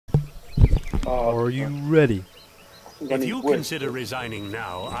Are you ready? If you consider resigning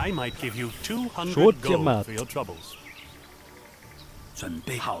now, I might give you 200 gold for your troubles. 准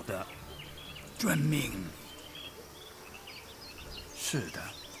备好的，遵命。是的。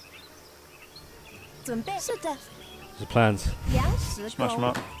准备是的。The plans. 20 Smash them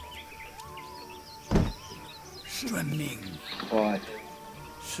up. 遵命。Right.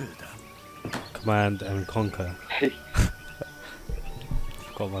 是的。Command and conquer.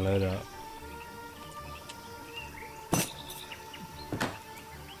 Got my load out.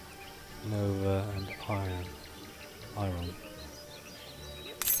 Nova and iron.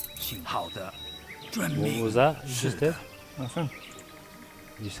 好的，遵 What 命。 was that you just did? Nothing.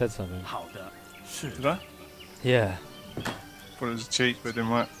 You said something. 好的，是 Did 的。 I? Yeah. Thought it was a cheat, but it didn't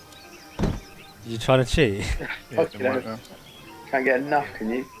work. You trying to cheat? Yeah, it didn't work though. Can't get enough, can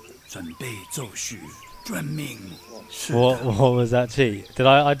you? 准备奏序，遵命。是 What 的。 what was that cheat? Did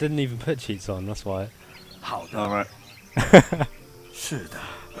I didn't even put cheats on, that's why. 好的， Alright. 是的，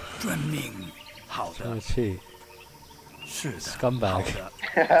遵命。好 Trying 的， to cheat. 是的。 Scumbag. 好的，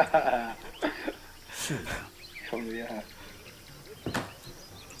是的。 Oh, yeah.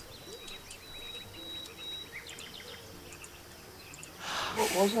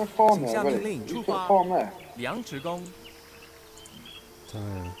 What's that farm there? Really? You've got a farm there? 梁职工，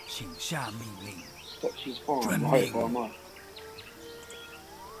 Don't 请下命令。 Dutch's farm. Run Right, me. farm up.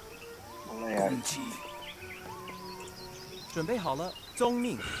 Oh, yeah. 攻击，准备好了，遵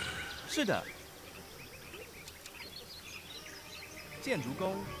命。是的。建筑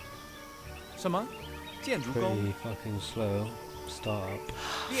工。什么？建筑工。 pretty fucking slow. Start up.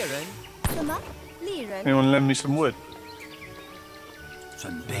 猎人。什么？猎人。 Anyone lend me some wood?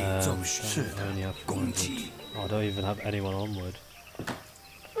 准备奏序。是 I only 的 have，攻 one 击。 wood. I don't even have anyone on wood.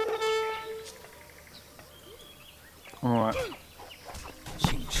 Alright.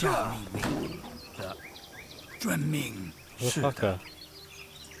 请下命令。的，遵命。 是 Motherfucker. 的，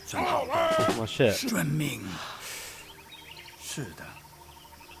准好的， My shit. 遵命。是的，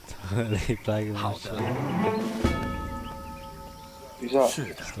 Totally blagging my 好的， shit. Who's that?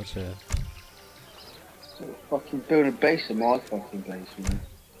 是的， Such a Fucking build a base in my fucking place, man.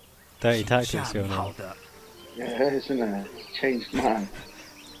 dirty 请 tactics 下 going 好 on. 的， Yeah, isn't it? Changed man.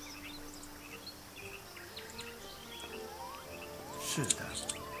 是的，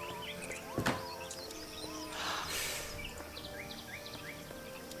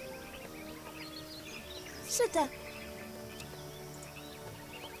是的。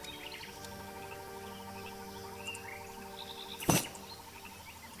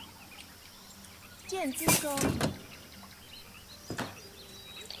建筑工。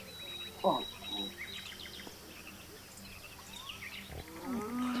 Oh,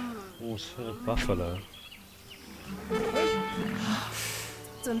 What's a buffalo?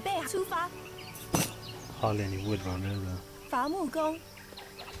 准备出发。 Hardly any wood around here though. 伐木工。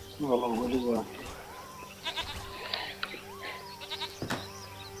 not a lot of wood, is there?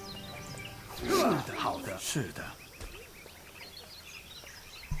 是的，好的，是的，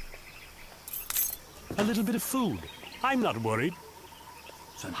 A little bit of food. I'm not worried.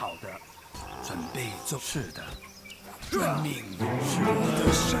 准好的，准备奏。是的，遵命。是我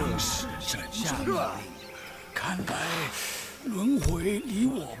的上司，请下命令。看来轮回离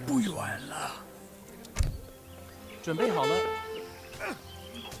我不远了。准备好了，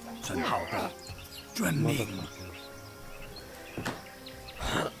准好的，遵命。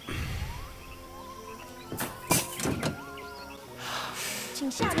 请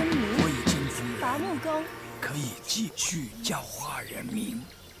下文明。我已经服伐人，木工。可以继续教化人民。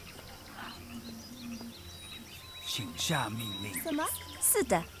请下命令。什么？是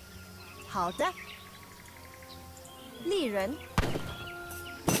的。好的。猎人。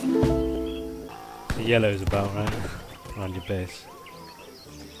 The yellow's about, right? Around your base.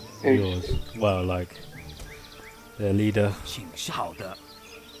 Yours. Well, like the leader. 请下好的。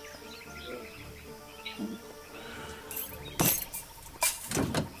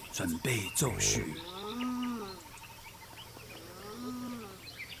准备奏序。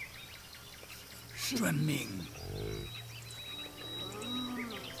遵命。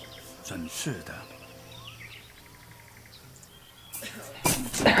准是的。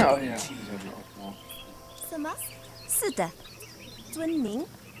 Oh, yeah. 什么？是的。遵明。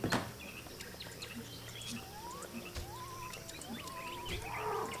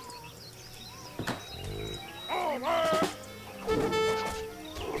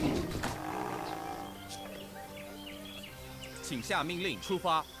请下命令出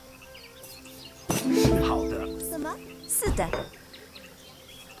发。是好的。什么？是的。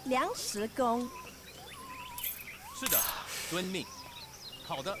粮食工。是的，遵命。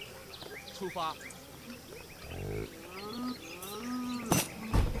好的，出发。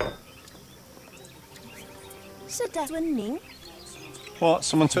是的，遵命。 What?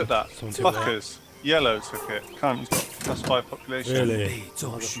 Someone took that. Someone took that. Fuckers. Yellow took it. Cunt, he's got +5 population. Really?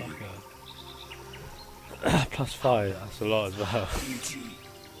 奏序 +5. That's a lot as well. 一级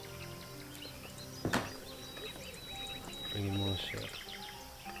Bringing more shit.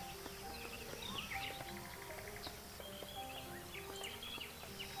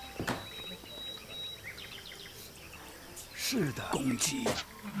 是的，攻击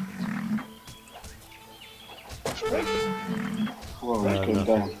Whoa, it's going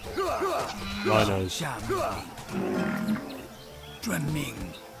down. Rhinos. 下命令，遵命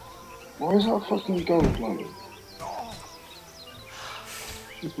Why is that fucking gold like?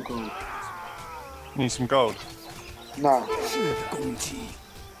 Super gold. Need some gold. Nah. 是的，攻击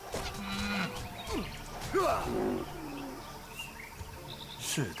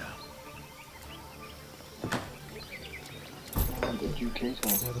是的， The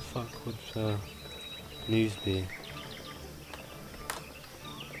duplicator. Where the fuck would news be?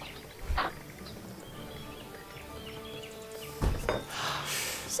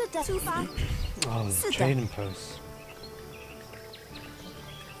 是的，出发。 Oh, the 是的。 trading posts.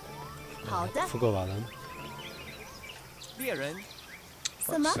 好的。 Forgot about them. 猎人，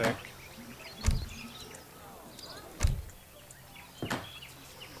什么？ Sick.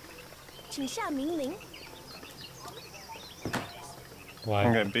 请下命令。 Why?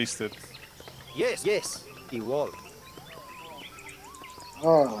 I'm getting beasted. Yes, yes, he will.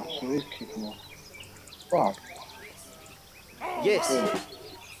 Ah, so he's kicking off. Fuck. Yes.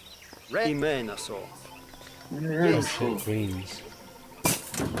 Red man, I saw. Yeah, Shit, greens.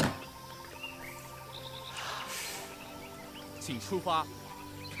 请出发，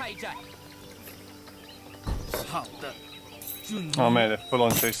开战。好的，遵 Oh 命 mate, they're full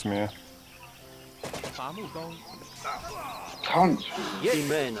on chasing me. 伐木工， Can't. Yes,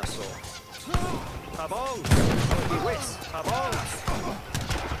 man, I saw. Tabong. West. Tabong.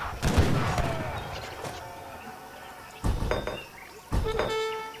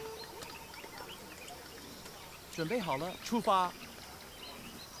 准备好了，出发。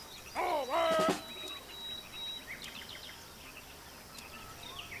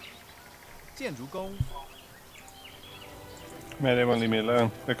建筑工， Mate, they won't leave me alone.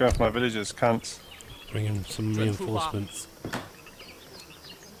 They're going for my villagers, cunts. Bring in some reinforcements.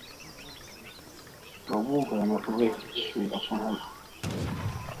 Got a wall going up a way. Shoot, that's one out.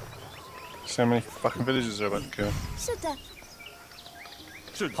 So many fucking villagers are about to kill. 是的，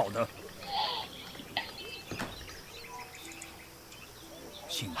是好的。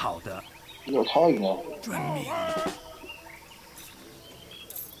请好的， You got a tiger. 遵命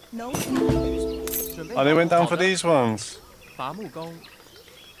农夫。准备 Oh, they went down 好 for 的 these ones. 伐木工，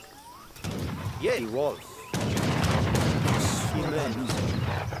 Yeah, he will. He man.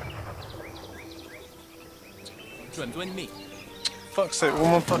 准遵命。 Fuck's sake, all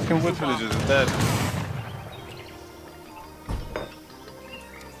my fucking wood villagers are dead.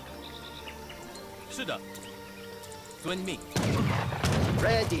 是的，遵命。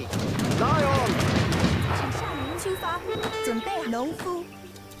 Ready. Lion. 请下命出发。准备农夫。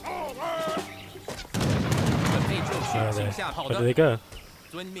准备就 Where are 绪， they? 请下。好 Where do 的，they go?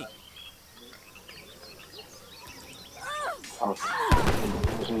 遵命。 Oh,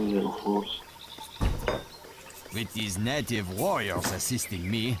 there's a little force. With these native warriors assisting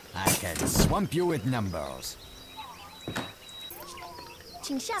me, I can swamp you with numbers.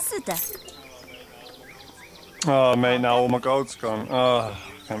 请下。是的， Oh mate, now all my gold's gone. Oh,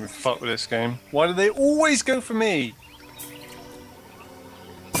 can't be fucked with this game. Why do they always go for me?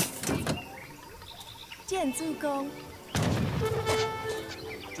 建筑工。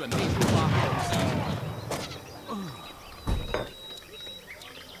准备出发。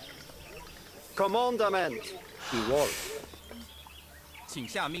 Commandment. He will. 请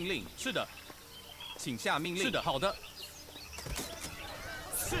下命令。是的，请下命令。是的，好的。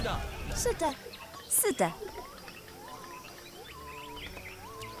是的，是的，是的。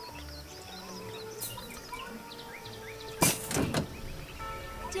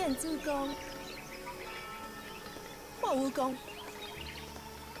建筑工。货物工。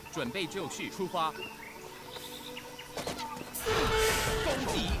准备就绪，出发。攻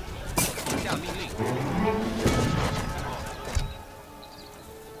击，请下命令。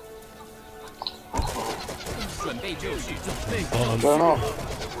准备就绪，准备。 Going off.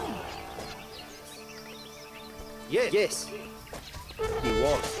 Yes, yes. He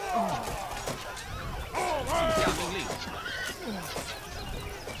will. 请下命令。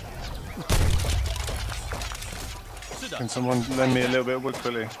Can someone lend me a little bit of wood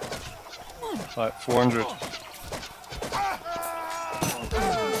quickly? Like 400.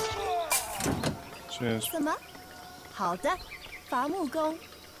 Cheers. 什么？好的，伐木工。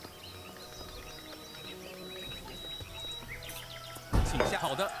请下。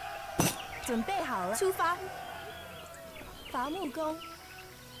好的，准备好了，出发。伐木工。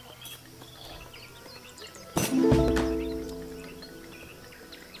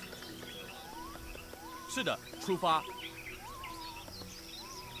是的，出发。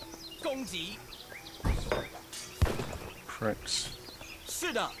攻击。 Pricks.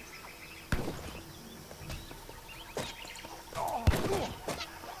 是的。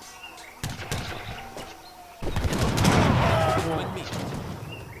遵命。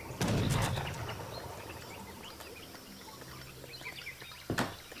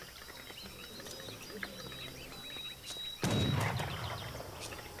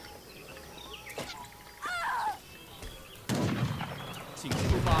请出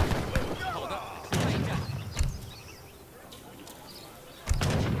发。好的，开战。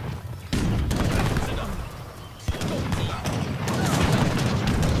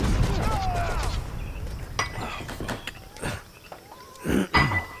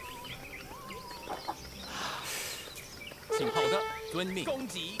 遵命，攻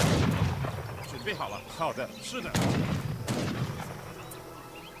击！准备好了。好的，是的。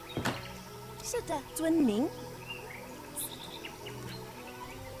是的，遵命。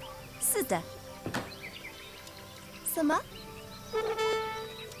是的。什么？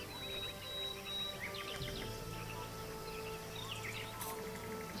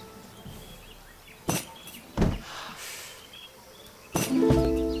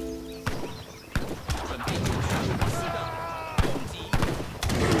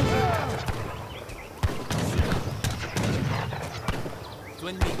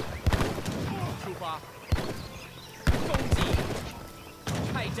遵命，出发，攻击，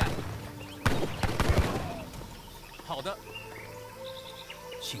开战。好的，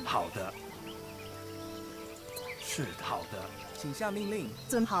请好的，是的，好的，请下命令。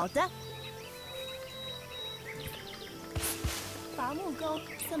准好的。伐木工，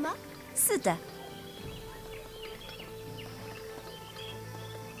什么？是的。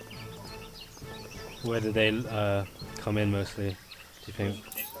 Where do they come in mostly? Do you think?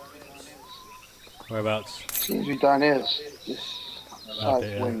 Whereabouts? Seems to be down here. This Up side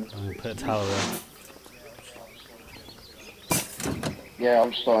it, wing. yeah. And put a tower there. Yeah,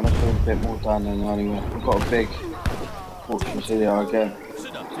 I'm starting to feel a bit more down there now anyway. We've got a big fortress here again.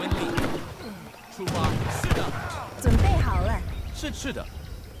 是的，遵命。出发。是的。准备好了。是的。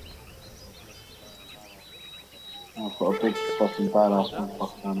 I've got a big fucking badass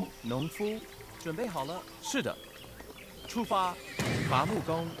motherfucker down there. 农夫，准备好了。是的。出发。伐木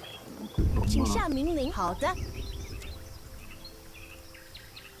工。请下命令。好的。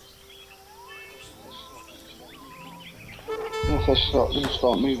 Yes, let's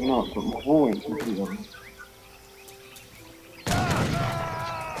start moving up, but my wall ain't completely on.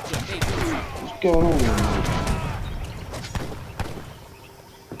 What's going on here?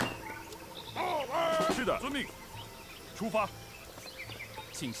 是的，遵命。出发。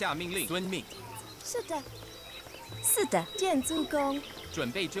请下命令。遵命。是的。是的，建筑工。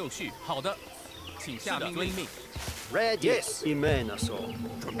准备就绪。好的。请下命令。 Ready, Imenaso.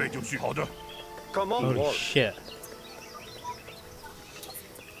 准备就绪。好的。 Come on, Holy boy. shit.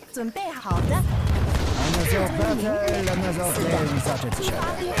 准备好的。 Another battle, another flame that it shall.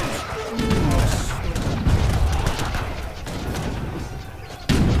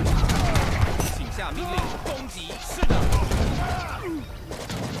 请下命令，攻击。是的。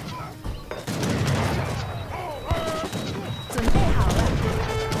准备好了。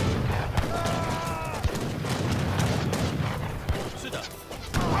是的。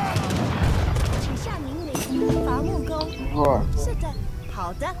请下命令，伐木工。是的。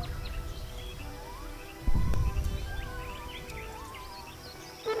 好的。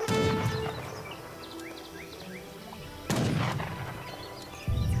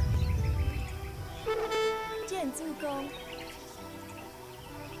建筑工。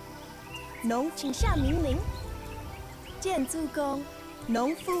农，请下命令。建筑工，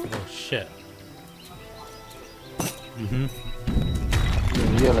农夫。Oh shit. Mhm.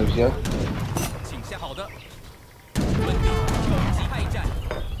 Yellows, yeah. 请下好的。遵命，攻击开战。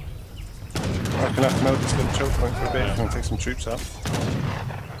 I'm gonna have to melt this little choke point for a bit. I'm gonna take some troops out.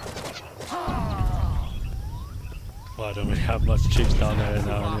 Well, I don't really have much troops down there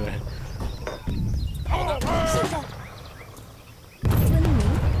now anyway. 是的。遵命，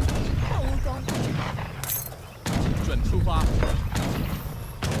伐木工。准出发。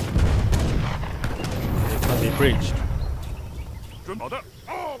 It can't be breached. 准好的，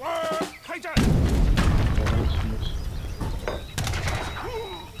开战！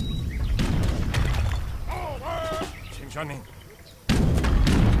请下命。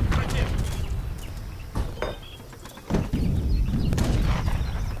再见。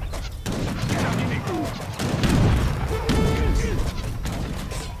下命令。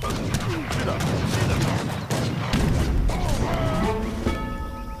是的，是的。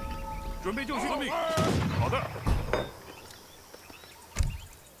准备就绪。命。好的。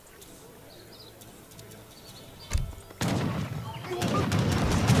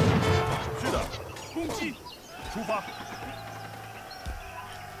 出发！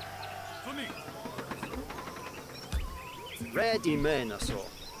遵命。Ready, men, sir。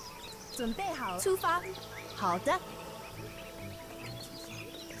准备好，出发。好的。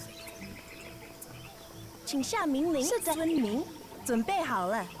请下命令。是的，遵命。准备好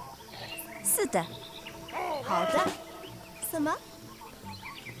了。是的。好的。什么？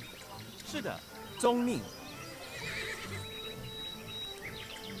是的，遵命。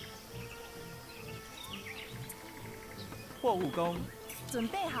 货物工，准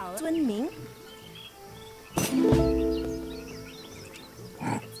备好了。遵命。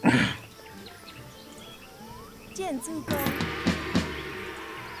建筑工，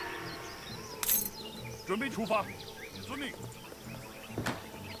准备出发。遵命。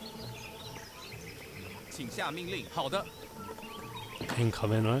请下命令。好的。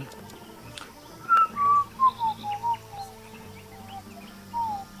Incoming, right?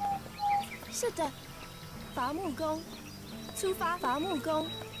 是的，伐木工。 出发，伐木工。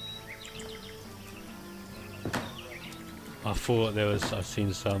 I thought I've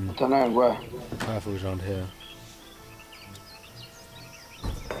seen some Don't know where. rifles around here.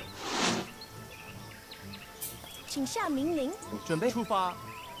 请下命令。准备出发。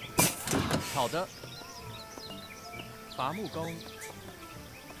好的。伐木工。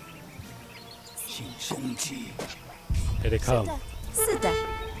请攻击。 Here they come. 是的。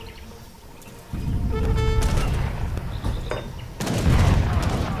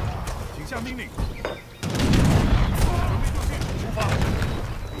 下命令，准备就绪，出发。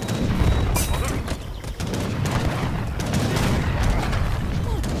好的。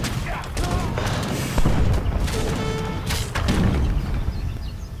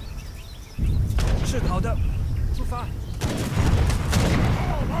是好的，出发。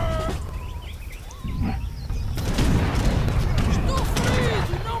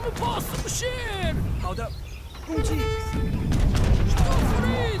好的，攻击。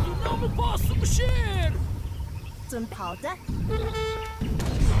 准好的。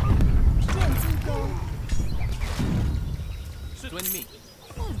建筑工。是遵命。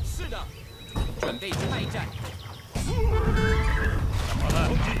是的。准备开战。好了，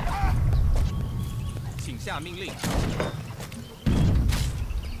攻击。请下命令。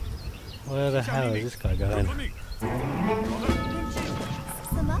 Where the hell is this guy going?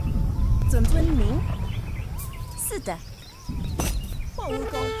 什么？准遵命。是的。货物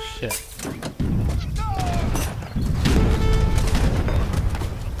工。Shit.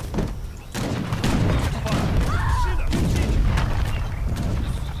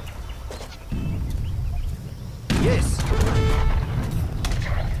 Yes.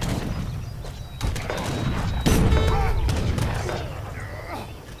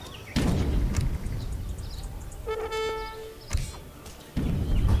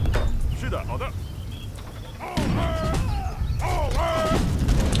 是的，好的。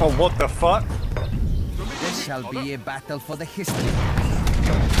 Oh, what the fuck? This shall be a battle for the history.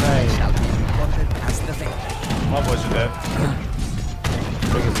 I shall be recorded as the victor. My boys are dead.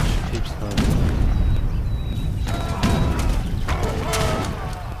 Keeps going.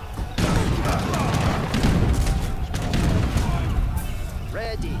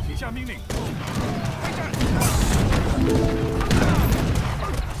 Ready. 请下命令。开战。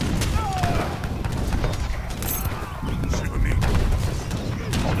是个命。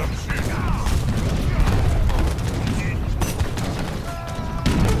好的。是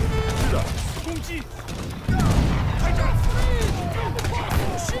的，攻击。开战。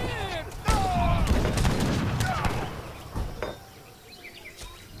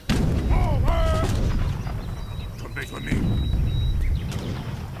准备遵命。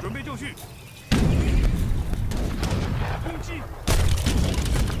 准备就绪，攻击！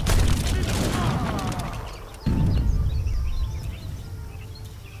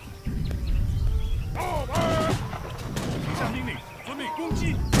请下命令，遵命，攻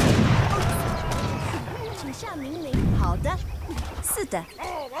击！请下命令。好的。是的。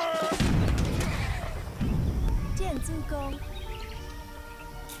建筑工。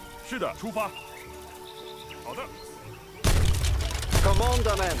是的，出发。好的。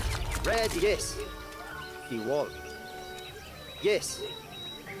Commandment. Ready. Yes. The wall. Yes.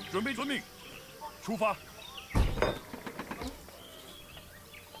 准备遵命，出发。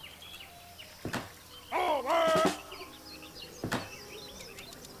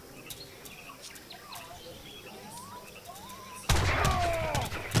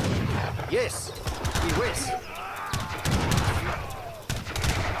Yes. The west.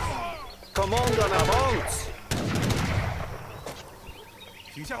 Commandant avance.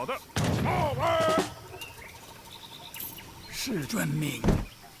 请下。好的。是遵命。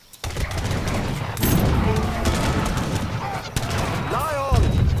 Lion.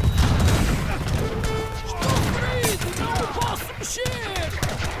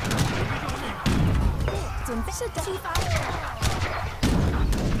 准备是的，出发。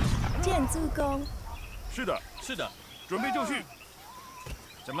建筑工。是的，是的，准备就绪。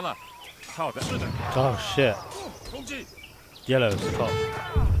怎么了？好的，是的。 Oh shit. 攻击。 Yellow's top.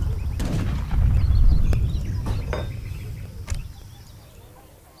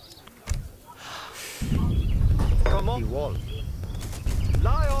 Command. The wall.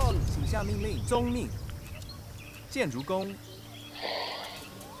 Lion. 请下命令，遵命。建筑工。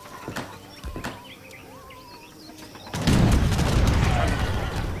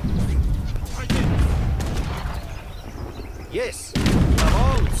 Yes.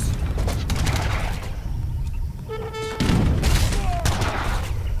 Avance.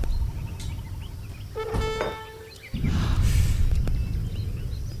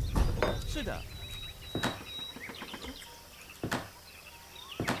是的。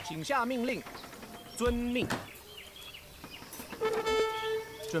请下命令，遵命。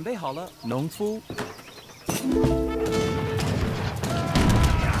准备好了，农夫。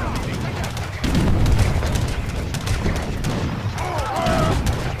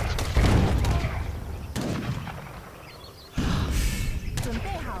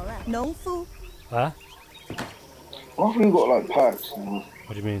 农夫。 Huh? Why have we got like perks and that?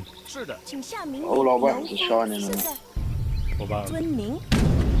 What do you mean? 是的。请下命令。 All our weapons are shining on it. What about 遵明。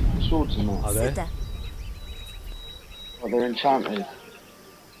 Swords and that. Are 是 they? 的。 But they're enchanted.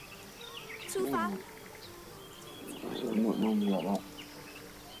 出发。 So they're not normally like that.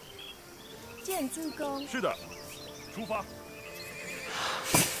 建筑工。是的，出发。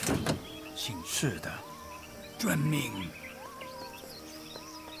请是的，遵命。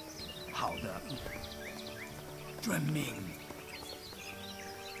 好的，遵命。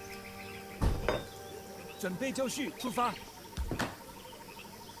准备就绪，出发。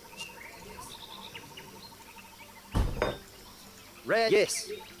 Red. Yes.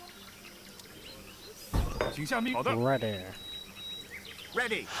 请下命。好的。 Ready.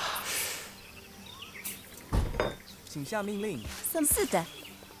 Ready. 请下命令。是的。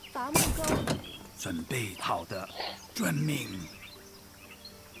伐木工。准备好的，遵命。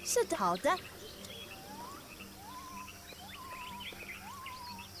 是的，好的。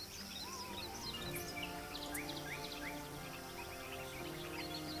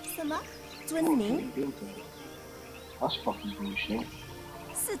什么？遵明。 That's fucking bullshit.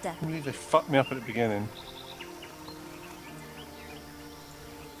 是的。 I believe they fucked me up at the beginning.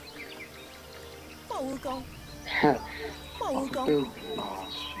 货物工。货物工。 Oh,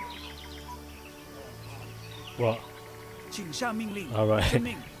 shit. What? 请下命令。 All right. 遵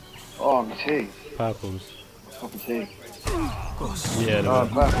命。 Oh, Mytee. Purples. Fucking tea. Yeah. Oh,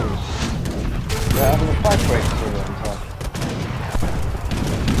 purples. They're having a fight break through it.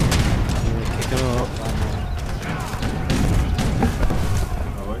 Kick them up.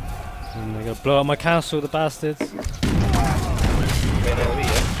 And they're gonna blow up my castle, the bastards.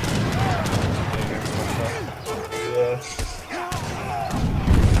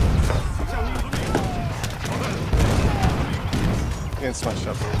 Getting smashed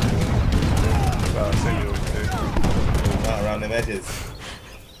up. Well, I say you all do. Not around them edges.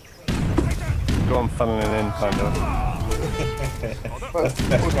 Go on funneling in, kind of.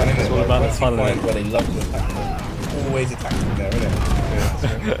 It's all about the funneling. Where they love to attack them. Always attack them there, isn't it?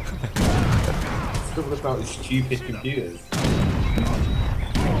 It's all about the stupid computers.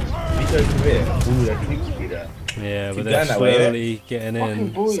 If you go through here, all their troops will be there. Yeah, but Keep they're going that way, slowly getting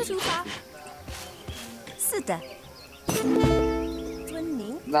in. 出发。是的。遵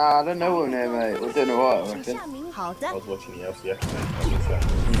明。 Nah, I don't know what near, mate. We're doing alright, I 请 reckon. 下命。好的 I。was watching the LCS.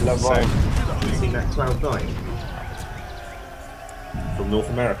 Have Love right. you seen that Cloud9? From North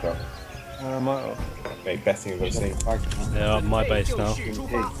America. Might have. Mate, best thing I've ever seen. They're on my base now.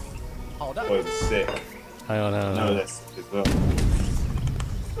 好的。Boys are sick. Hang on, hang on. No, Hang on. this as well.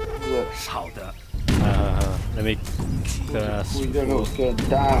 好的， Let me We don't know what's going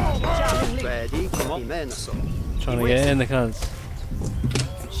down. Ready. Command. trying to get in the cunts.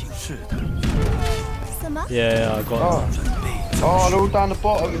 Yeah, I got it. Oh, they're all down the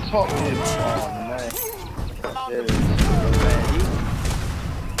bottom and top here.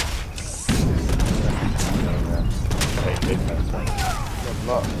 Oh,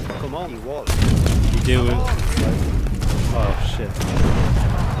 no. Come on, wall. You do it. Oh shit.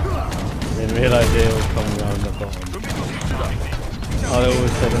 Didn't realise they all come around the bottom. Oh, they're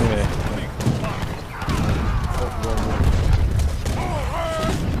always dead anyway.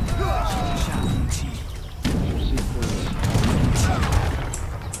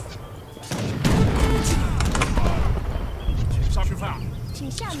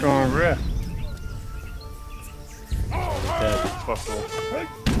 What's going on over here? Dead. Possible.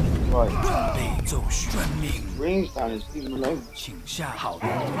 Right. Rings down is even alone. That's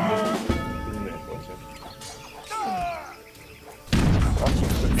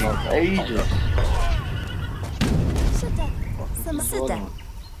just like ages. 是的，什么？是的。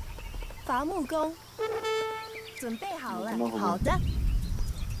伐木工，准备好了。好的。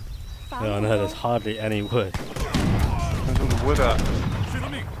 No, no, there's hardly any wood. Where's all the wood at?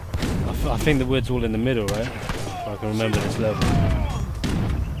 I think the wood's all in the middle, right? If I can remember this level.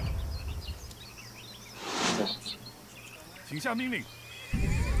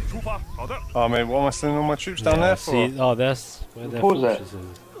 Oh, mate, what am I sending all my troops down there for? See, oh, that's where their fortress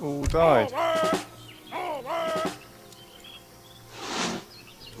is. All died.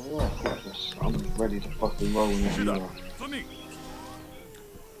 I'm ready to fucking roll in the video.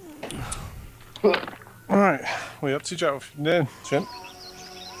 Alright, we up to Jack? No, Chimp.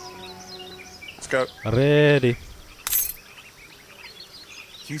 Let's go. Ready.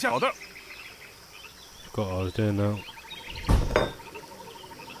 Hold up. Forgot what I was doing now.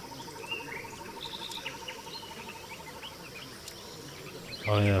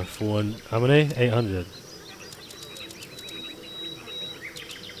 Oh yeah, for one. How many? 800.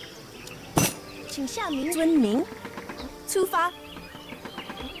 请下明遵明，出发。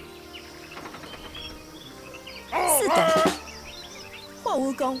是的，货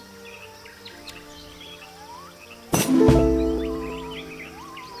物工。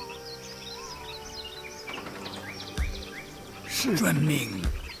是遵命，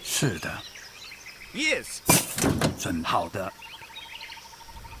是的。Yes， 准好的。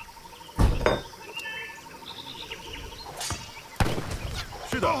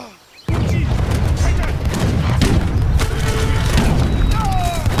是的。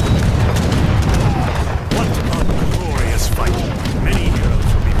 Many heroes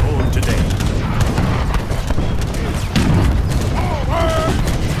will be born today.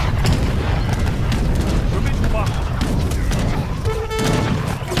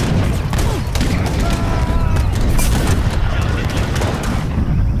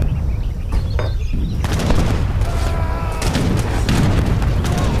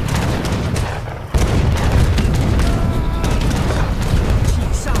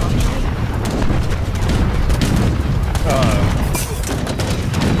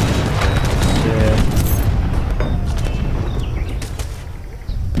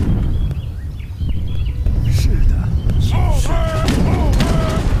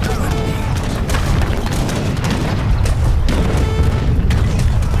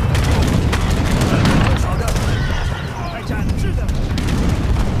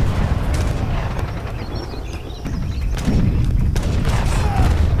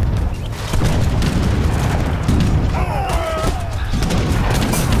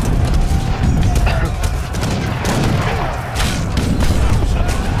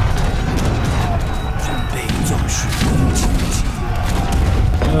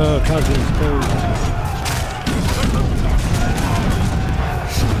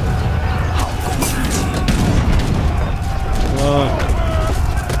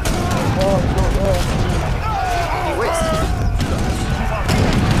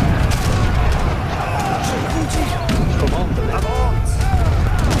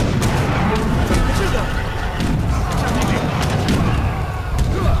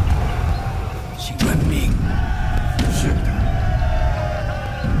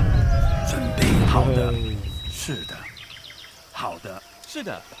 Order. 是的，好的，是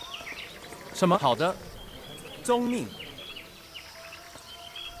的。什么？好的，遵命。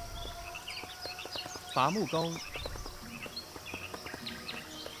伐木工。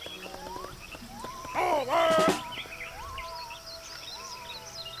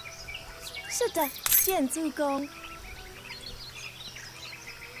是的，建筑工。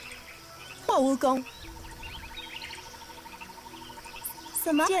货物工。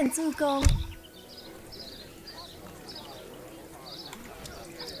什么？建筑工。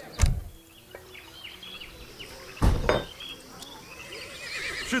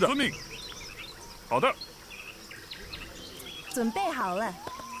是的，遵命。好的。准备好了。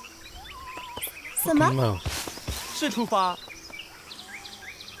什么？是出发。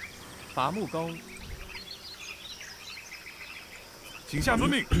伐木工。请下遵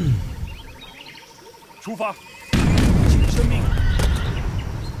命。出发。请遵命。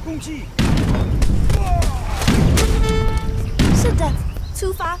攻击。是的，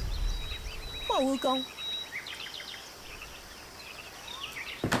出发。破蜈蚣。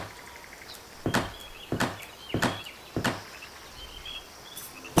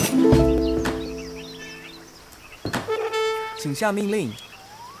请下命令。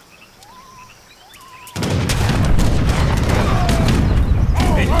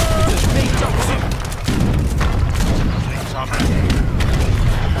备战不速。杀满。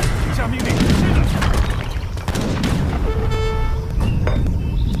请下命令。是的。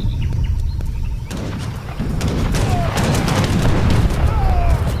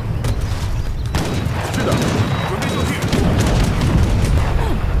是的，准备就绪。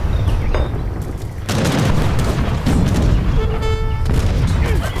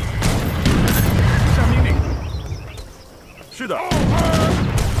下命令。是的。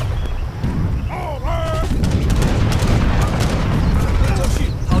就绪，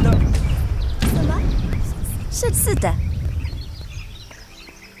好的。什么？是的。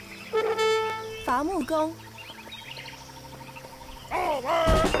伐木工。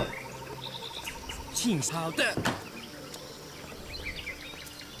请好的。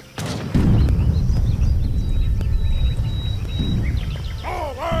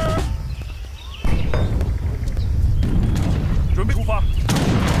准备出发。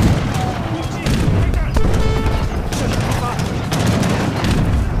攻击！开战！是的，出发。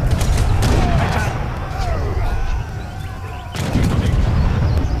开战！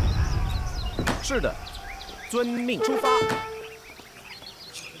是的，遵命出发。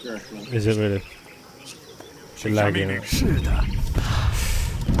Is it really? 是 lagging. 是的。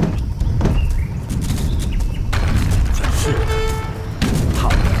是的。好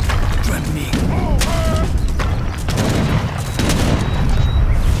的，遵命。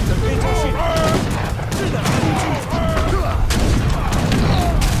准备就绪。是的，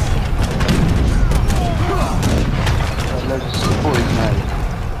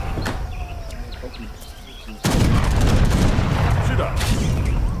攻击。是的。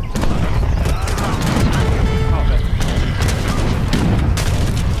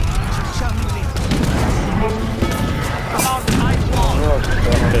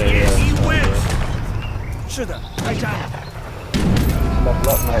是的，开战。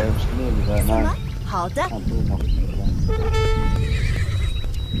什么？好的。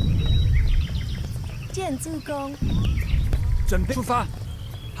建筑工。准备出发。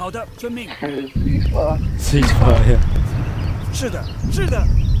好的，遵命。Ceasefire. 是的，是的。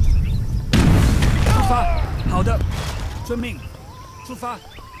出发。好的，遵命。出发。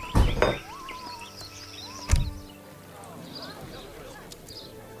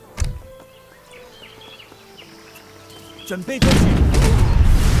准备就绪。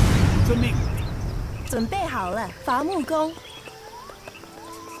遵命。准备好了，伐木工。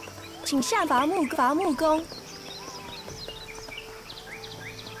请下伐木工。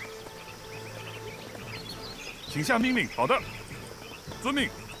请下命令。好的，遵命。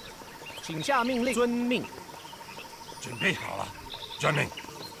请下命令。遵命。准备好了，遵命。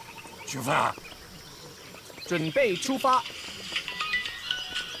出发。准备出发。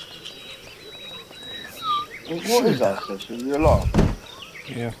What is that? You're lost.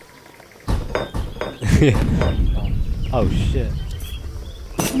 Yeah. Oh shit.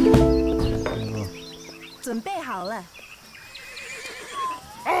 准备好了。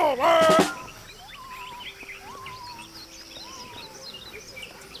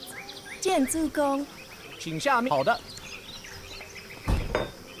建筑工。请下命。好的。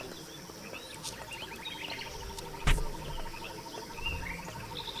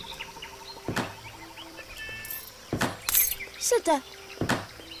是的。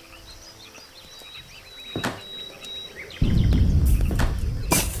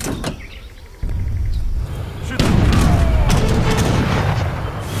是的。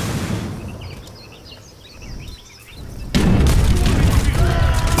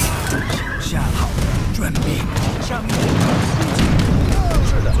下好，遵命。下命。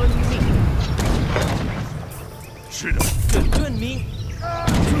是的，遵命。是的。遵命。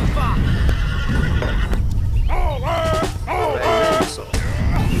出发。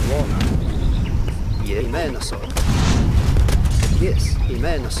Imenoso. Yes,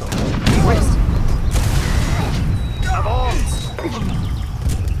 Imenoso. West. Avance.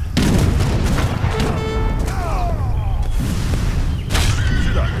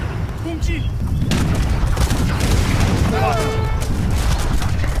 是的。击！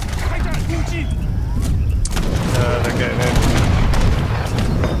开战攻击！ they're getting in.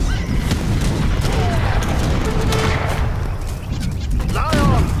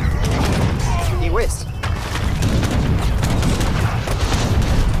 Lion! East.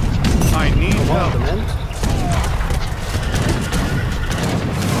 I need help.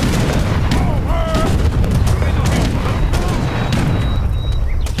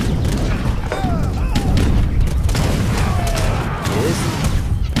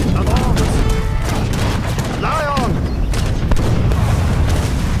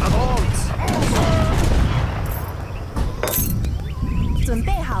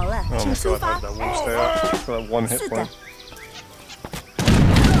 Oh my god, that won't stay up. It's got that one hit point.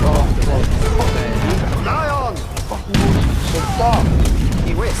 Lion! Stop!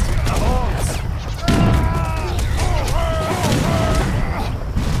 East.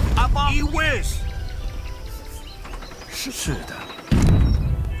 East. 是的。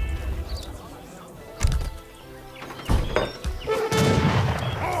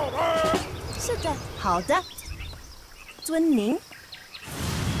是的，好的，遵命。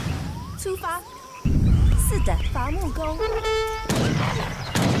 出发。是的，伐木工。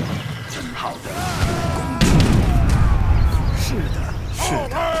真好的，是的，是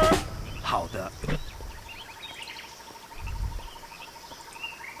的，好的。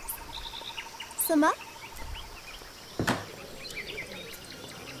什么？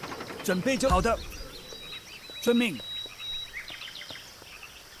准备就好的。遵命。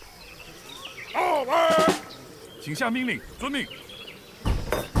请下命令，遵命。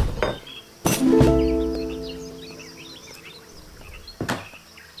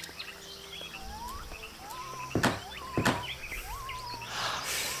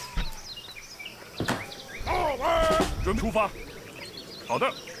 准备出发。好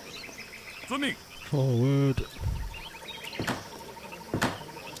的，遵命。Forward.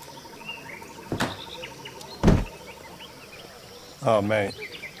 Oh mate,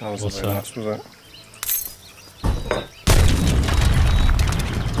 that wasn't very nice, was it?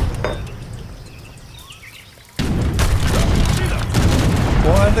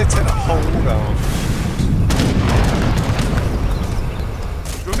 Why did they take the whole down?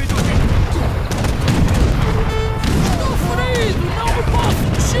 准备就绪。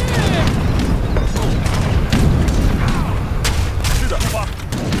 是的，出发。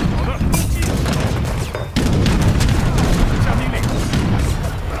好的，攻击。下命令。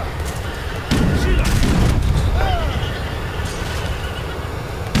是的。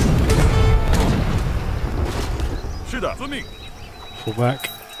是的，遵命。Fall back.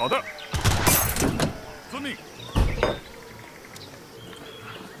 好的。遵命。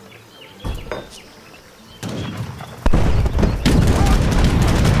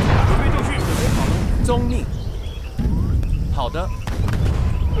 遵命。好的。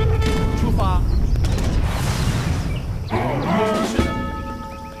出发。是的。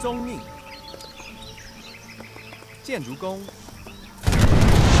遵命。建筑工。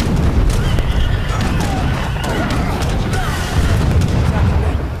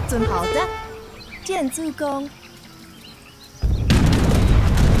准好的。建筑工。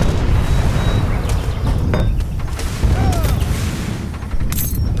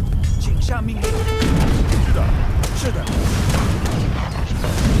请下命令。 是的，是的。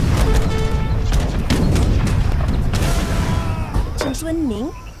请遵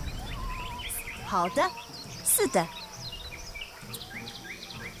命。好的，是的。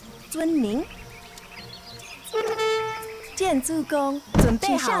遵命。建筑工准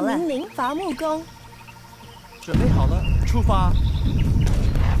备好了。命令，伐木工。准备好了，出发。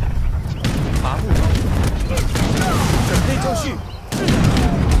伐木工。准备就绪。是的。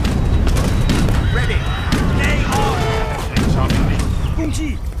 Ready. Lay on. 下命令。攻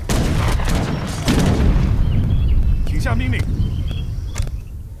击。请下命令。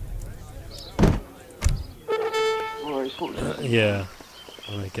Yeah.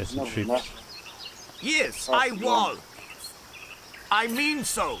 I'm gonna get some troops. Yes, I will. I mean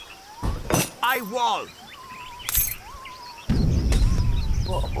so. I will.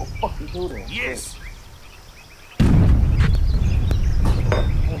 What a fucking building. Yes.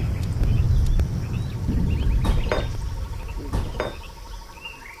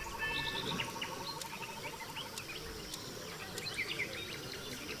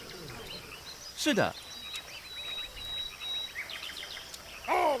 是的。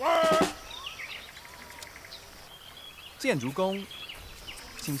建筑工，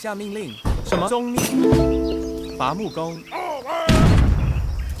请下命令。什么？遵命。伐木工。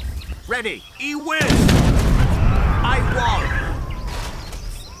Ready. East. I will.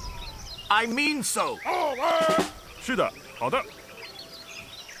 I mean so. 是的，好的。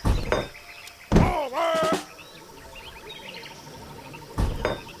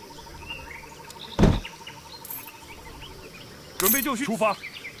准备就绪，出发。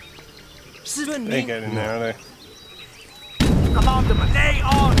是遵 They 命。 get in there, are they? Commander, lay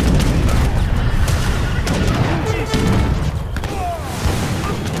on.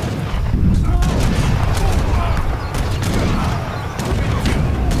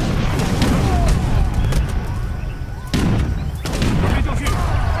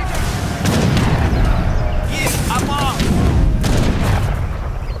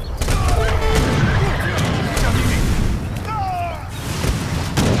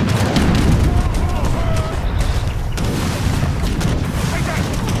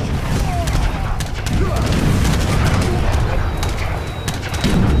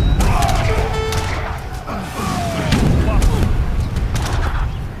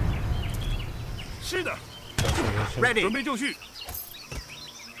 准备就绪，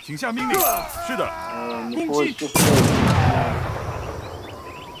请下命令。是的。攻击。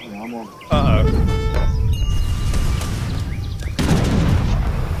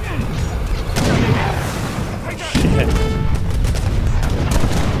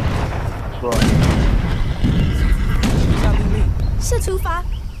下命令，是出发。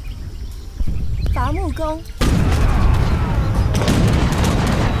伐木工。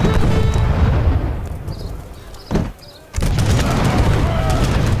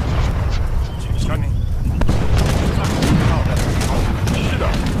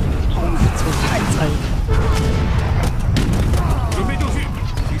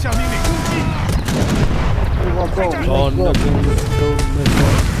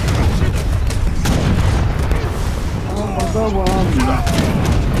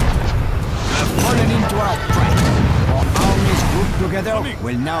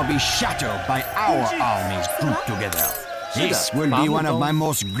 Will now be shattered by our armies grouped together. This will be one of my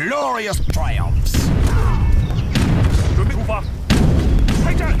most glorious triumphs. 准备出发，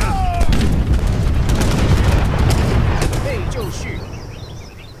开战！准备就绪。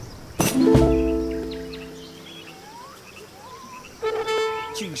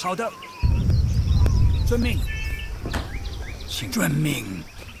请好的，遵命。请遵命。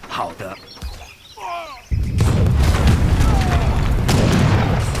好的。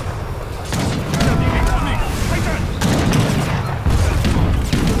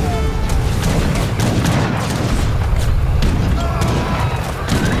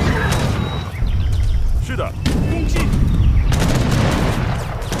 是的，攻击！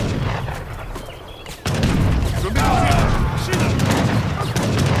准备就绪。是的。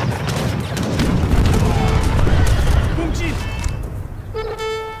攻击！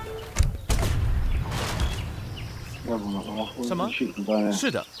什么？是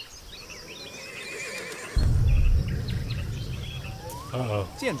的。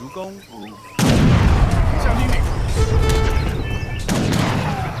建筑工。下命令。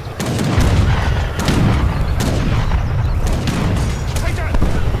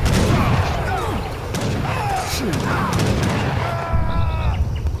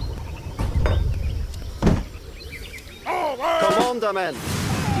 Commander man,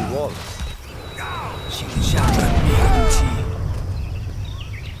 he was. 请下准命机。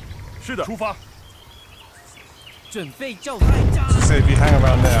是的，出发。准备就开战。 So if you hang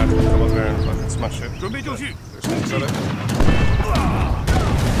around there, I can come up there and fucking smash it. 准备就绪。 Got it.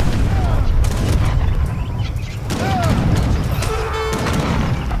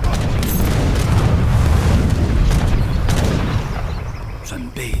 准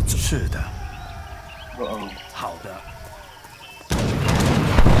备是的。好的。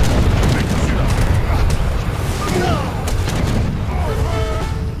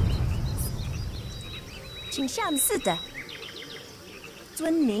请下是的。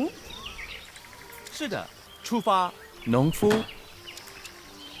遵命。是的，出发。农夫。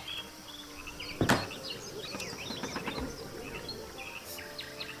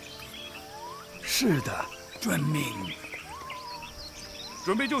是的，遵命。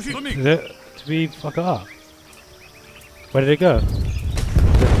 准备就绪。 Did it? Did we fuck it up? Where did it go?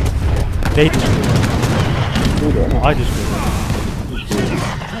 They destroyed it. I destroyed it.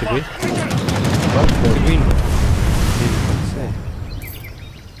 Did we? Did we not? Didn't say.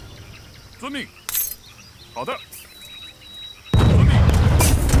 遵命。好的。遵命。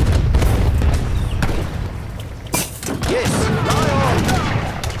 Yes, lie on.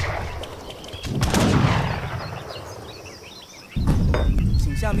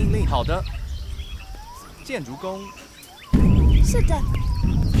 下命令。好的。建筑工。是的。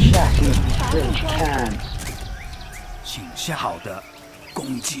请下好的，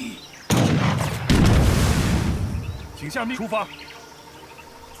攻击。请下命出发，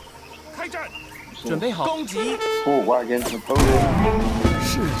开战，准备好攻击。Four wagons opponent.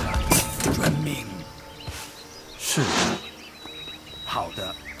 是的，遵命。是的，好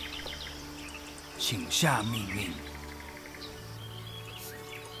的，请下命令。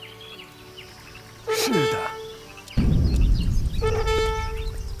是的，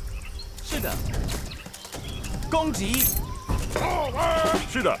是的，攻击。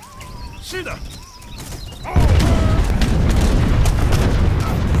是的，是的。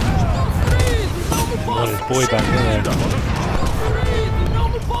 Got his boy back there.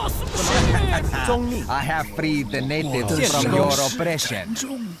 I have freed the natives from your oppression.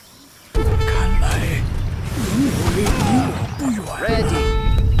 看来轮回离我不远。Ready,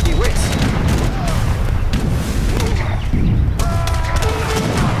 be with.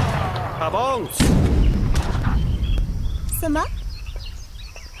 卡蹦。什么？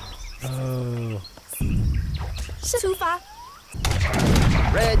 Oh. 是出发。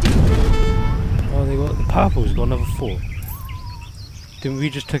 Ready. Oh, they got the purple's got another 4. Didn't we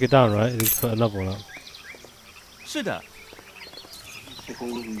just took it down, right? They put another one up. 是的。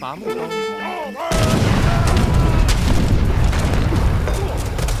伐木工。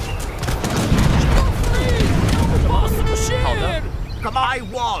好的。Come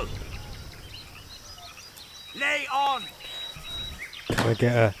on, wall. Lay on. Can I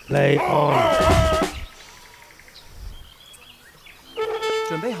get a lay on?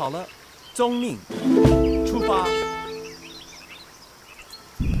 准备好了，遵命，出发。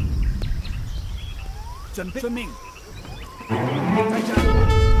准备遵命，开战。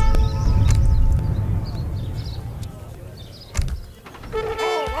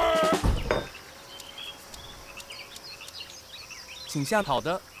请下好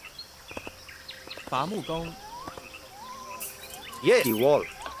的。伐木工。Yes, the wall.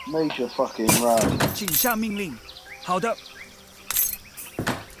 Major fucking run. 请下命令。好的。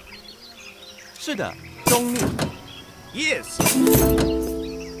 是的，遵命。Yes。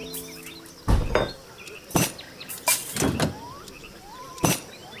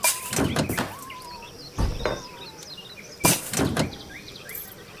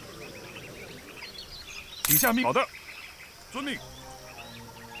请下命。好的，遵命。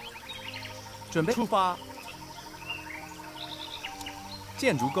准备出发。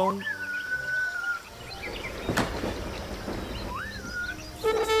建筑工。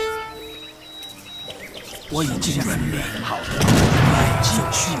 我已经准备好了，来继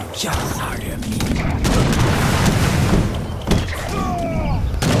续教化人民。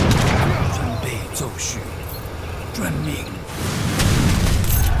准备奏序，遵命。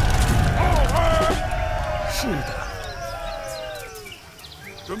是的。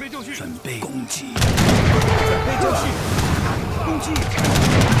准备就绪。准备攻击。准备就绪。攻击。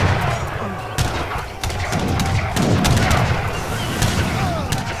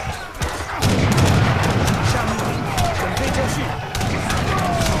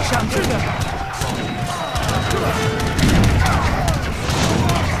 想这个。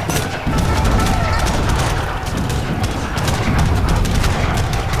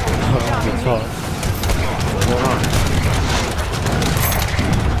没错。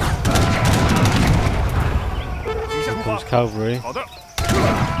Here comes cavalry. 好的。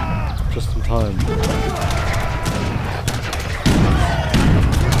 Just in time.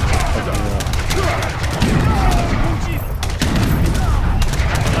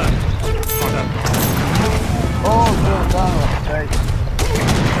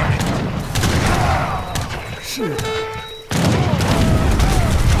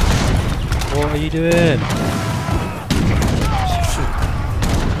 What are you doing?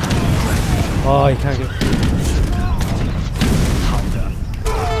 Oh, you can't get through.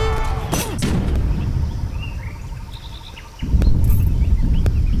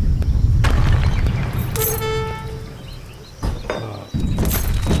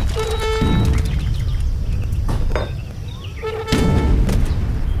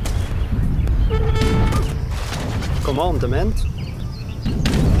 Commandement.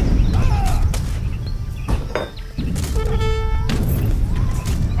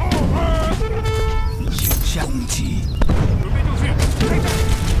 攻击！准备就绪，开战！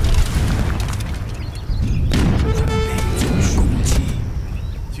准备攻击！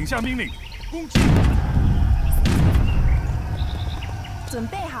请下命令，攻击！准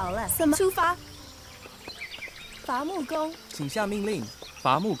备好了，什么？出发！伐木工，请下命令，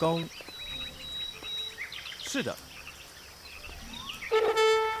伐木工。是的。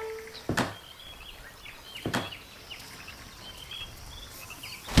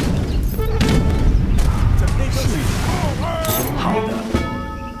 好的，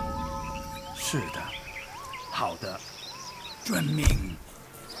是的，好的，遵命。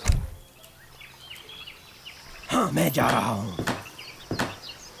मैं जा रहा हूँ।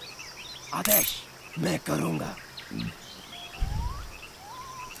 आदेश मैं करूँगा।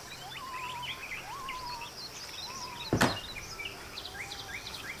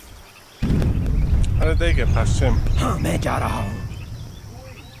 How did they get past him? मैं जा रहा हूँ।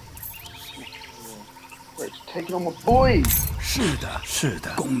 It's taking on my boys. 是的，是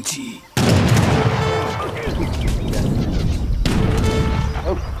的，攻击。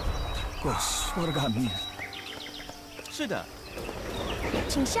Господи，是的。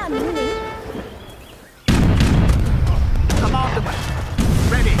请下命令。Commandment,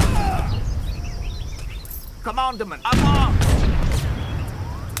 ready. Commandment, up.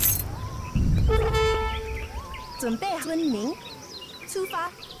 准备遵命，出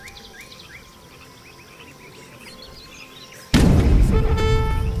发。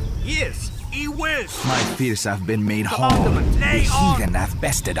Yes, he will. My fears have been made whole. The heathen have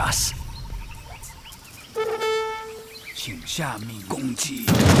bested us. 请下命攻击。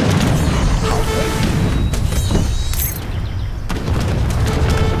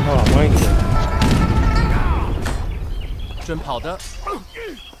Oh, mine. 准好的。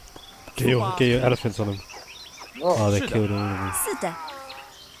Get your elephants on them. Oh, they killed all of them. 是的，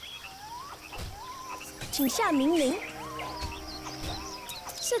请下命令。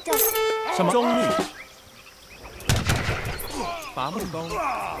是的。什么？中路。伐木工。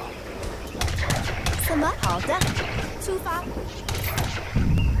什么？好的，出发。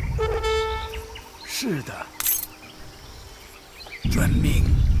是的，遵命。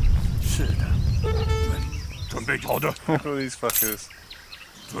是的，准备好的。 Look at all these fuckers.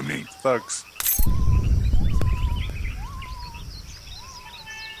 遵命 Thugs.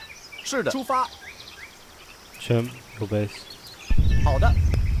 是的，出发。Chum, your base. 好的。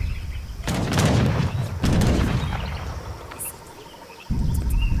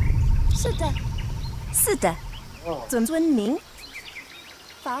是的，是的，遵命。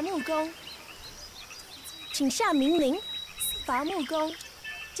伐木工，请下命令。伐木工，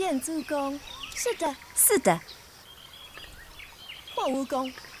建筑工，是的，是的。货物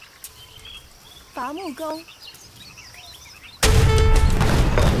工，伐木工。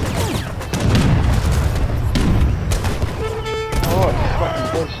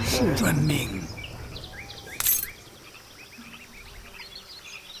是遵命。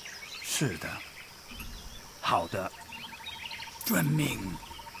是的，好的，遵命。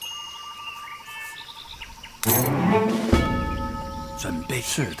准备。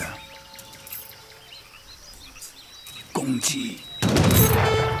是的，攻击，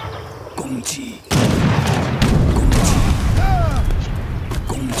攻击，攻击，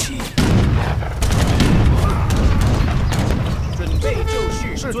攻击。准备就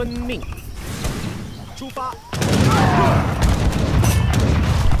绪，遵命。出发。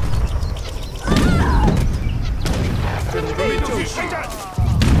准备就绪。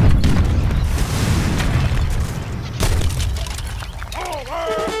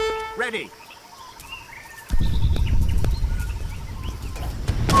Ready.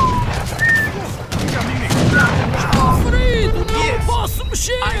 Yes,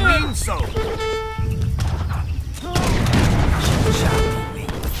 I mean so.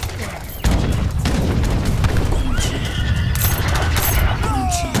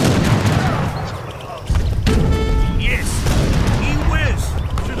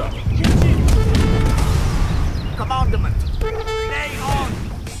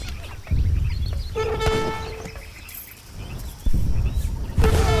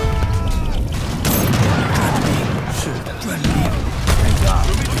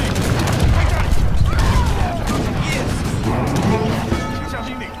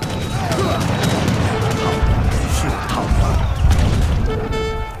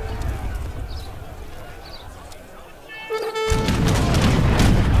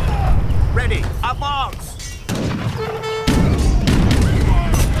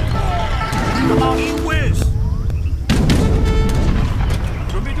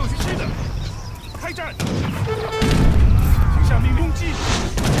 战！请下命令攻击。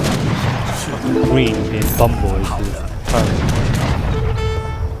 Green in Bumble is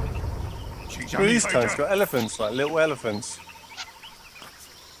Well, these guys got elephants, like little elephants.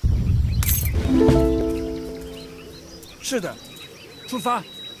 是的，出发。是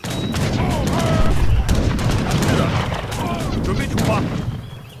的，准备出发。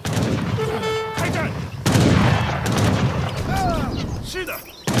开战。是的。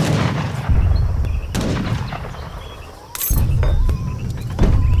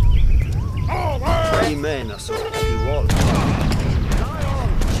 Rimena so happy wall.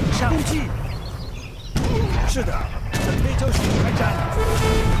 请下攻击。是的，准备就绪，开战。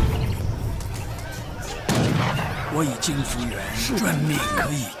我已经复原，遵命可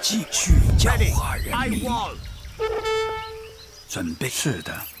以继续教化人民。准备。是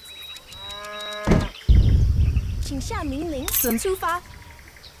的。请下命令，准出发。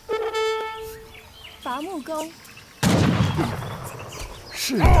伐木工。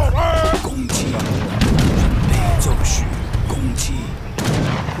是的，攻击。准备就绪，攻击。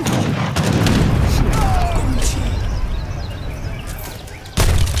是的，攻击。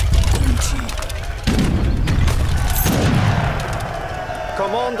攻击。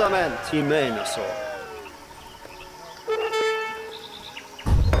Commandament in Menaso.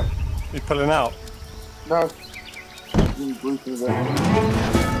 You pulling out? No.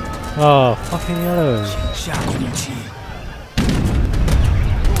 Oh, fucking yellow. 下攻击。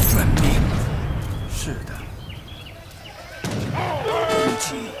遵命。是的。攻击。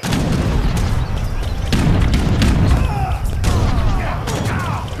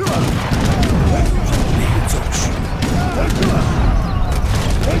准备就绪。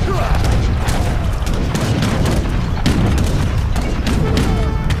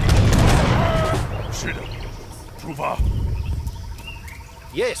是的，出发。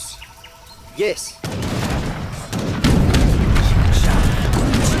Yes. Yes. 下攻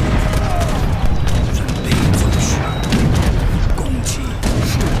击，准备就绪，攻击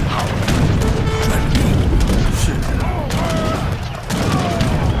是好的，遵命是的。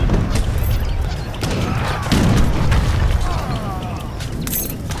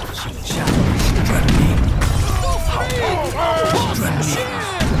请下遵命，好的，遵命是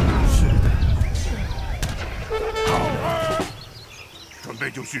的，好的。准备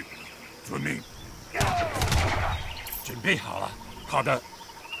就绪，遵命。准备好了，好的。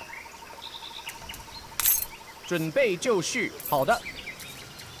准备就绪，好的。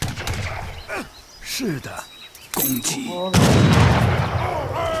是的，攻击，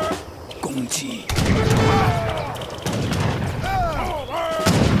攻击。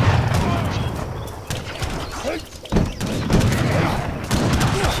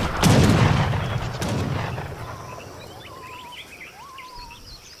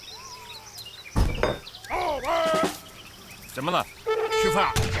怎么了？出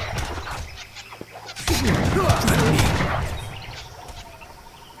发。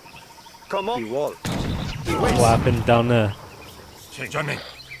Come on. Wall. What happened down there? 请遵命。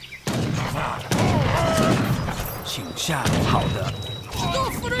出发。请下好的。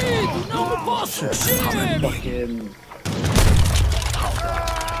是好的命。好的。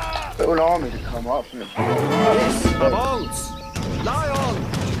 Little army to come up from the Yes. Avance. Lion.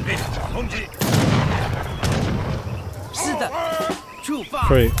 准备好攻击。是的，出发。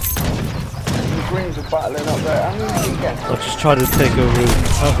 Great. The Greens are battling up there. How many did you get? I just tried to take over his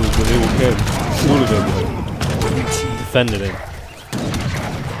capital, but they all came. All of them defended him.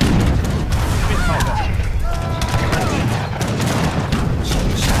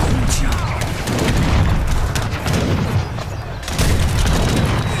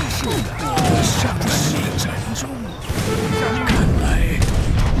 看来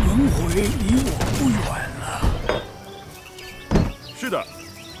轮回离我不远了。是的，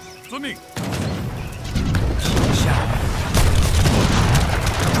遵命。请下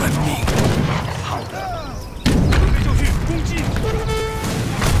遵命。好的。准备就绪，攻击。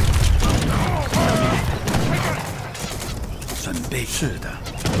准备是的。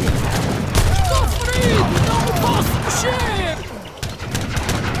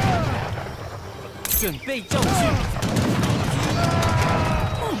准备就绪。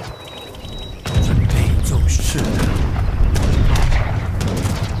准备就是的。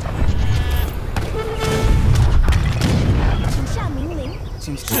请下命令。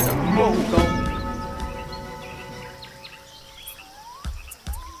请是的，过武功。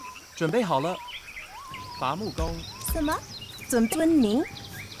准备好了，伐木工。什么？准遵命。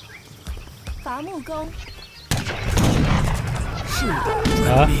伐木工。是的，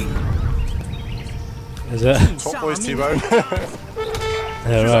遵命。 Is it? Top boys T-bone.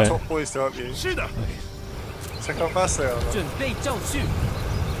 Yeah, right. Top boys to help you. 是的。 Check how fast they are. 准备就绪。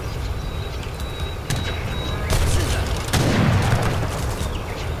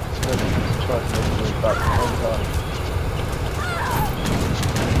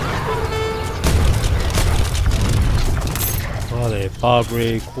Oh, they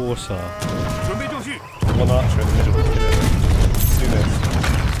Barbary Corsair. 准备就绪。 One archer in the middle. Do this.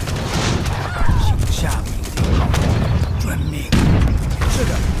 请下命令，好的，遵命。是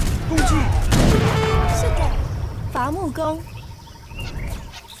的，攻击。是的，伐木工。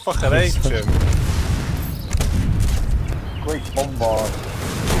 Fuck an ancient. Great bombard.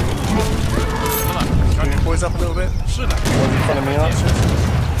 Boys guys up a little bit? 是的。 In front of me, archers.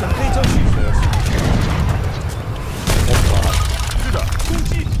 准备就绪。是的，攻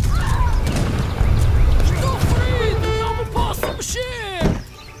击。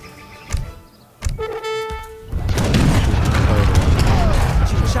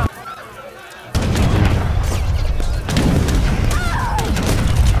请下。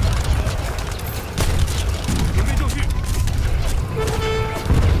准备就绪。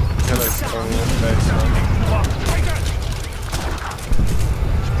 Hello, on your face. 开战！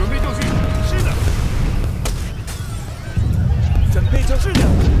准备就绪。是的。准备就是的。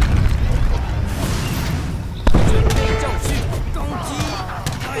准备就绪，攻击！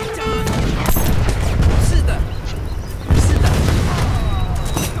开战！是的，是的。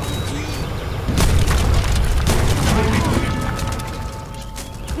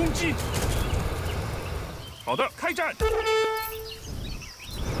攻击！好的，开战！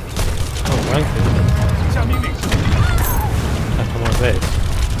 下命令。Come on, base.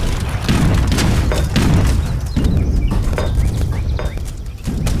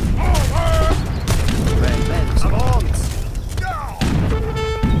 Avance!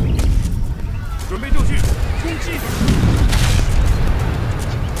 准备就绪，攻击！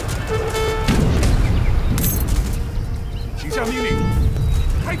请下命令。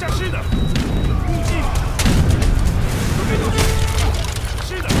开战！是的。攻击！准备就绪。是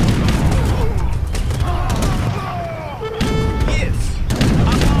的。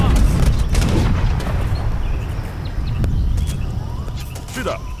 是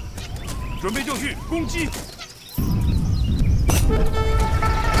的，准备就绪，攻击！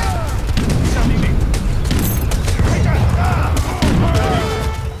下命令，开战！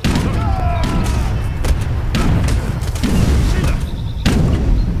是的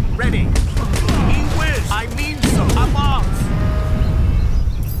 ，Ready. In whiz. I mean so. Avance.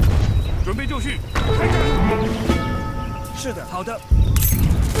 准备就绪，开战！是的，好的。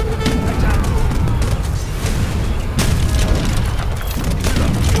开战！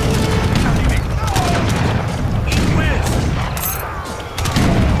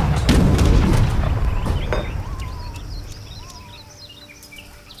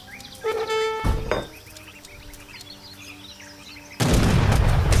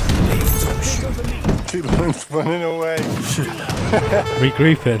 People running away. 是的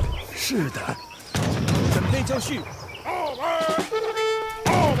Regrouping. 是的，准备就绪。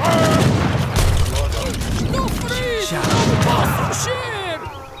下。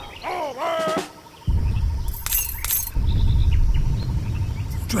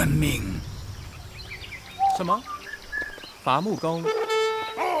遵命。什么？伐木工。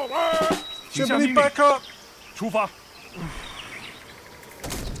请下命令。 back up. 出发。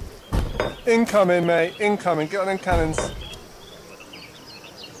 Incoming, mate. Incoming. Get on them cannons.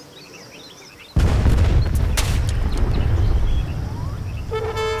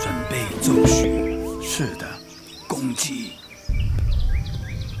 准备就绪。是的，攻击。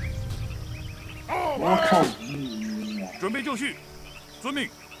我靠！准备就绪，遵命。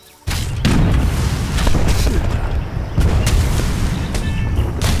是的。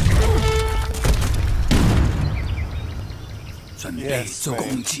准备做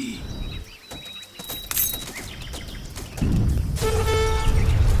攻击。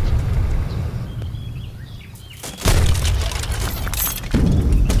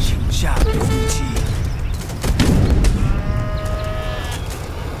 下攻击！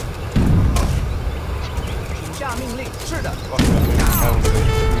请下命令。是的。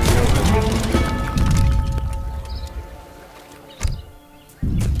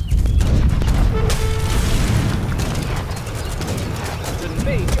准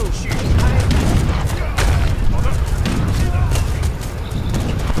备就绪，开。好的。是的。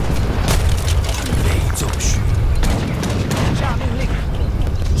准备就绪。下命令。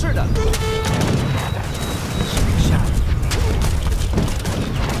 是的。下。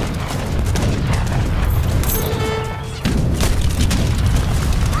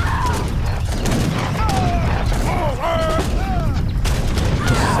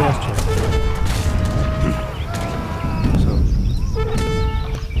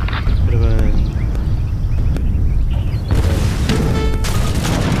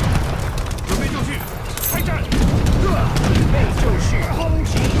准备就绪，开战！准备就绪，攻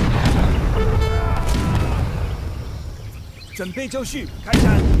击！ 准备就绪，开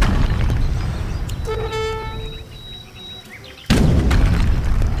战！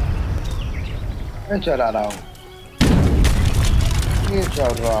别叫他了，别叫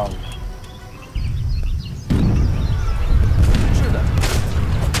他。是的，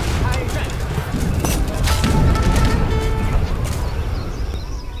开战！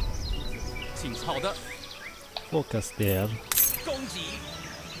请好的， Focus there. 攻击，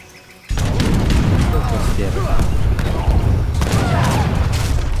 Focus there.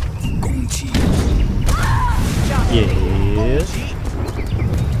 攻击， Yes.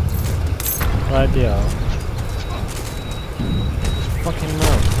 Right there. Fucking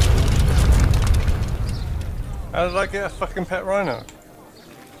mouse. How did I get a fucking pet rhino?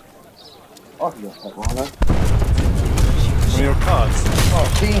 I can get that one, One of your cards? Oh,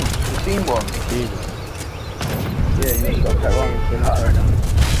 the team one. Jesus. Yeah, you just got that one.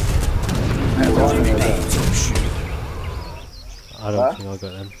 I don't think I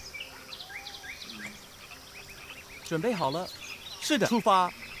got them. 准备好了，是的，出发。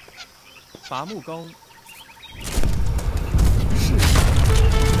伐木工，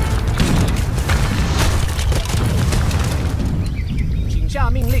请下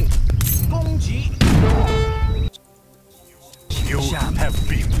命令，攻击。 You have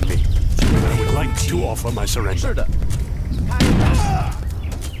been late. I would like to offer my surrender. 是的，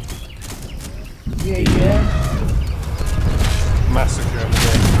 Yeah. Massacre him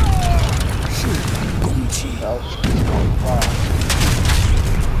again. 攻击，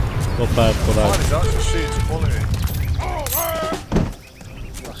 Not bad for Oh, that. his archer shoots quality.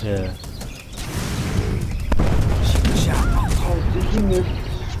 Yeah. 请下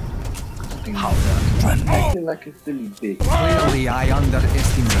好的， Acting like a silly bitch. Clearly I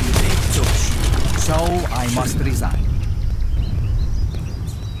underestimated. So I must resign.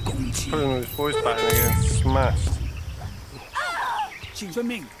 攻击， Putting his voice back and again smashed. 请遵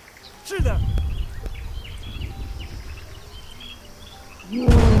命。是的，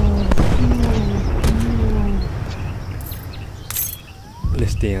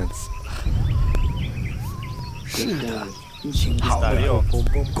 Let's dance. 是的，请好的，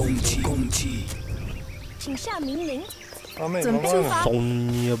攻击，攻击，请下命令， Oh, mate, 准 my 备出 rhino. 发。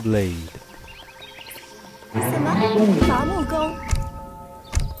 Sonya Blade. 什么？伐木工？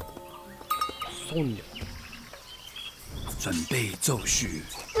 Sonya. 准备奏序，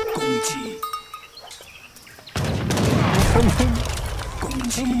攻击，攻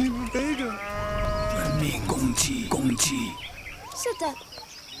击，遵命，攻击，攻击，是的，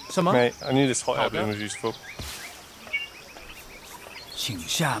什么？ Mate, I knew this hot air balloon was useful. 请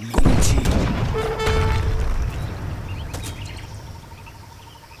下命攻击，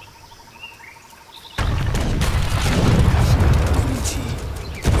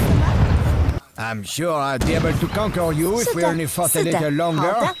 I'm sure I'll be able to conquer you if we only fought a little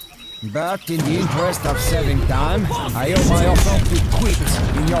longer. But in the interest of saving time, I owe my offer to quit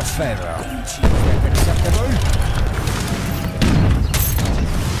in your favor. Is that acceptable?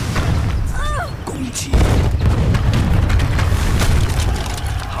 攻击，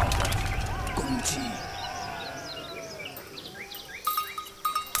好的，攻击，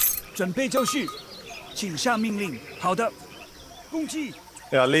准备就绪，请下命令。好的，攻击，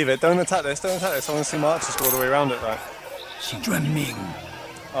 Yeah, leave it. Don't attack this. Don't attack this. I want to see my archers go all the way around it, right? 请遵命。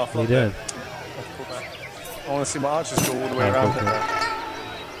 Oh, What are you flop doing? it. Pull back. I want to see my archers go all the way around it, right?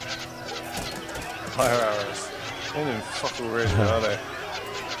 Fire arrows. They ain't even fuck all ready, are they?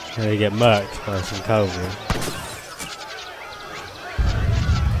 They get murked by some cavalry.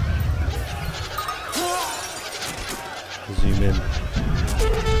 Zoom in.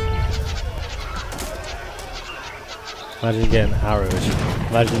 Imagine getting arrows.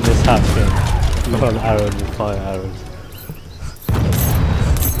 Imagine this hat getting one arrow and fire arrows.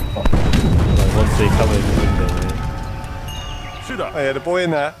 Like once they come in the window, right? 是的， Oh yeah, the boy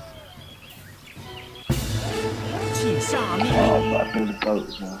in there. 请下命令。 Oh, but I build a boat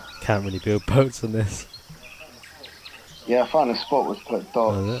as well. Can't really build boats on this. Yeah, I found a spot was quite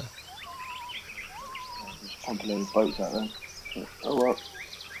dark. Oh, is it? Just pump a load of boats out there. But, oh well.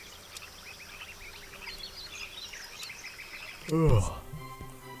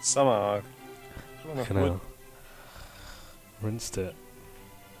 Somehow. Fucking hell. Rinsed it.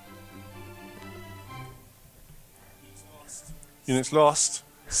 Units lost.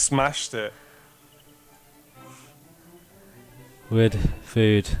 Smashed it. Wood,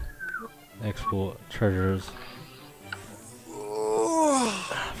 food, export, treasures.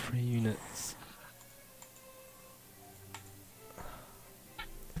 3 units.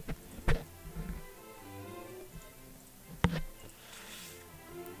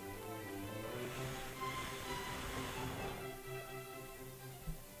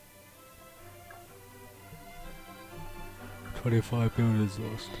 $25 builders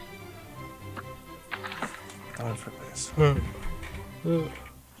lost. Time for this.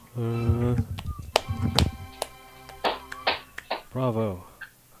 Bravo.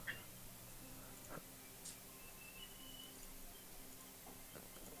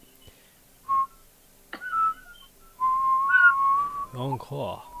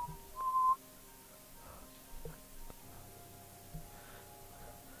 Encore.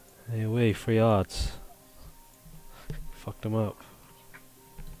 Hey, away, 3 yards. Fucked them up.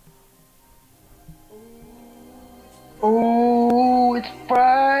 Oh, it's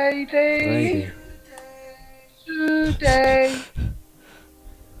Friday. Today.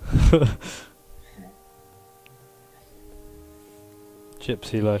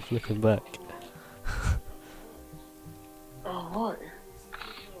 Gypsy life looking back. Alright.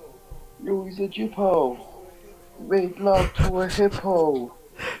 Yo, he's a gyppo. Made love to a hippo.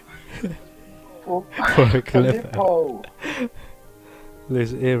 For a hippo.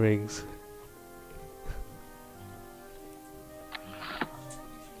 Those earrings.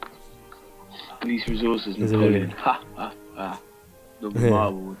 Police resources, There's a Napoleon. Ha ha ha. Not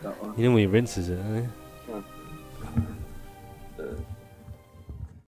marvel with that one. You know when he rinses it, don't you?